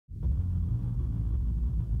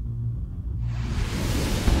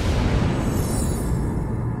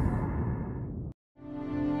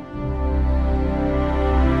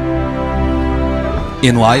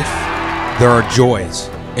In life, there are joys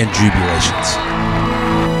and jubilations.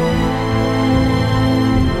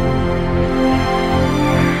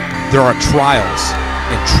 There are trials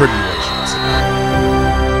and tribulations.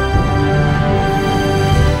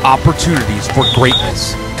 Opportunities for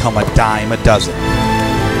greatness come a dime a dozen.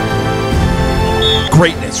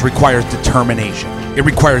 Greatness requires determination. It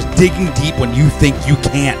requires digging deep when you think you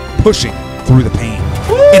can't, pushing through the pain.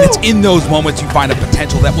 And it's in those moments you find a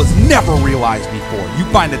potential that was never realized before. You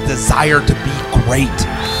find a desire to be great.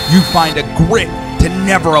 You find a grit to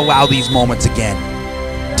never allow these moments again.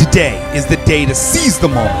 Today is the day to seize the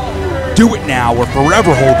moment. Do it now or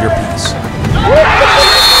forever hold your peace.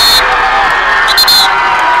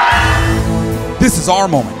 This is our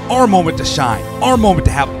moment to shine, our moment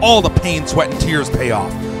to have all the pain, sweat, and tears pay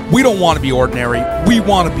off. We don't want to be ordinary, we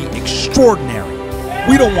want to be extraordinary.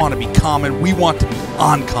 We don't want to be common, we want to be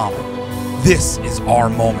uncommon. This is our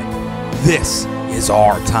moment. This is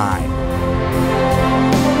our time.